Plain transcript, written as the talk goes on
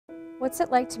What's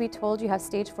it like to be told you have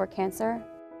stage 4 cancer?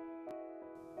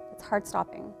 It's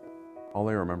heart-stopping. All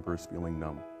I remember is feeling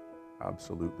numb,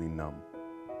 absolutely numb.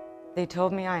 They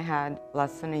told me I had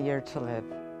less than a year to live.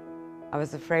 I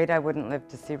was afraid I wouldn't live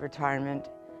to see retirement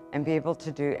and be able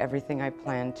to do everything I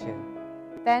planned to.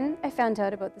 Then I found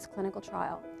out about this clinical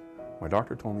trial. My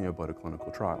doctor told me about a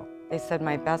clinical trial. They said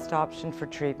my best option for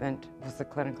treatment was a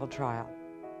clinical trial.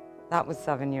 That was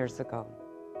 7 years ago.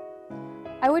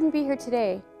 I wouldn't be here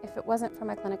today if it wasn't for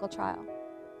my clinical trial.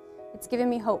 It's given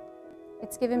me hope.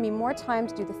 It's given me more time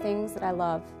to do the things that I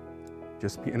love.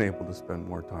 Just being able to spend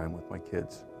more time with my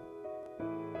kids.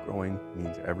 Growing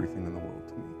means everything in the world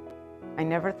to me. I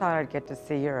never thought I'd get to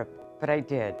see Europe, but I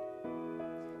did.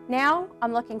 Now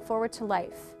I'm looking forward to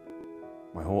life.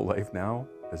 My whole life now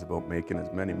is about making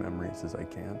as many memories as I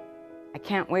can. I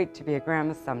can't wait to be a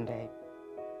grandma someday.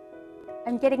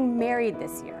 I'm getting married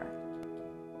this year.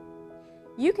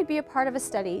 You could be a part of a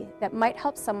study that might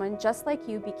help someone just like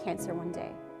you beat cancer one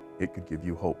day. It could give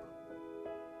you hope.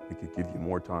 It could give you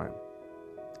more time.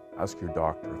 Ask your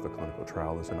doctor if a clinical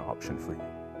trial is an option for you.